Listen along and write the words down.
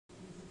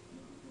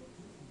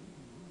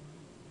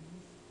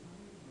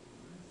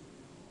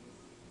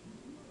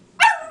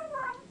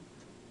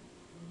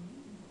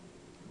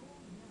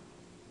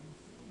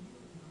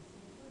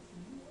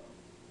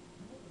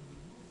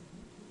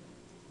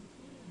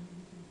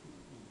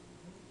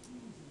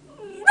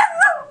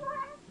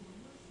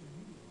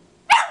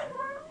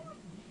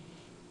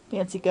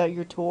Fancy got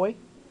your toy?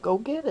 Go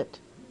get it.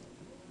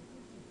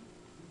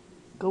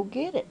 Go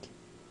get it.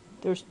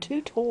 There's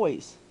 2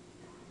 toys.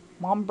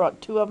 Mom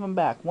brought 2 of them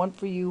back. One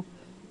for you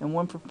and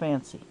one for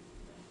Fancy.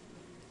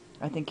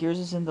 I think yours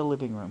is in the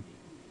living room.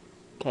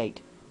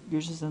 Kate,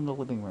 yours is in the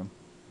living room.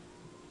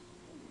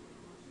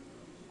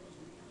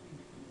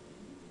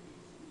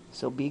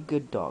 So be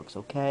good dogs,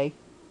 okay?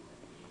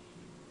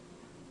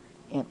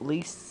 Aunt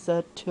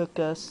Lisa took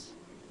us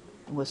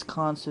in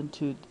Wisconsin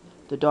to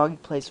the doggy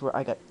place where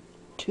I got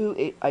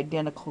 2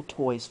 identical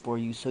toys for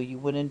you so you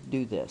wouldn't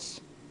do this.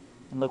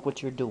 And look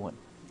what you're doing.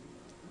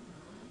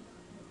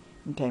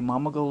 Okay,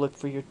 Mom will go look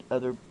for your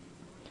other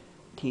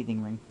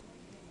teething ring.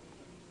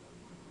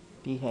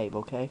 Behave,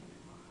 okay?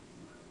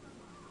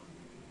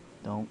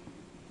 Don't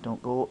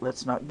go,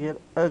 let's not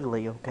get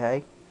ugly,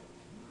 okay?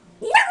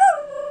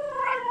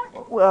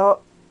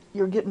 Well,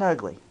 you're getting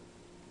ugly.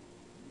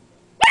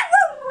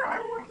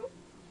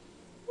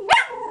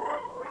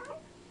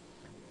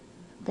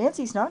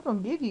 Fancy's not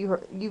going to give you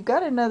her, you've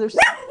got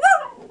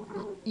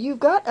you've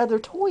got other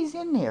toys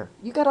in there.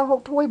 You got a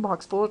whole toy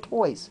box full of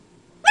toys.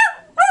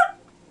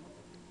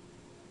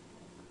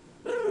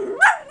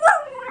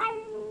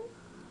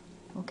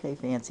 Okay,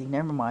 Fancy,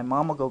 never mind.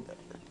 Mom will go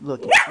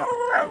look at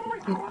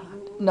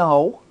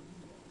No.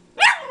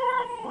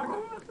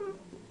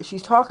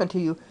 She's talking to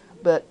you,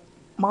 but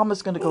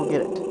Mama's going to go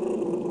get it.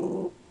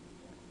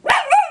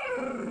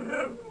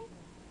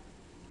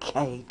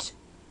 Kate,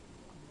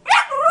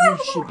 you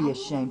should be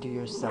ashamed of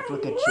yourself.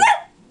 Look at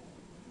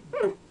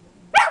you.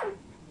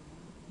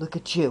 Look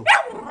at you.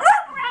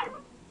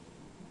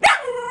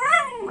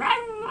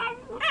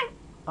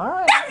 All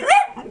right.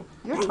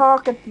 You're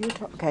talking.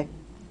 Okay.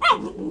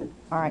 All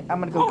right.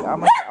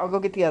 I'll go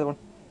get the other one.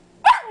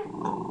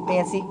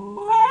 Fancy.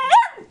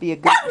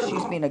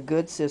 She's being a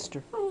good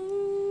sister.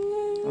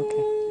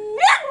 Okay.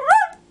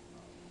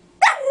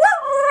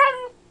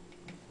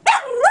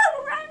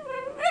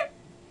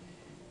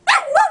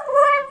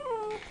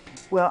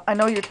 Well, I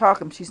know you're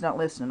talking. She's not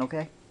listening,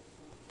 okay?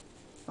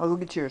 I'll go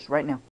get yours right now.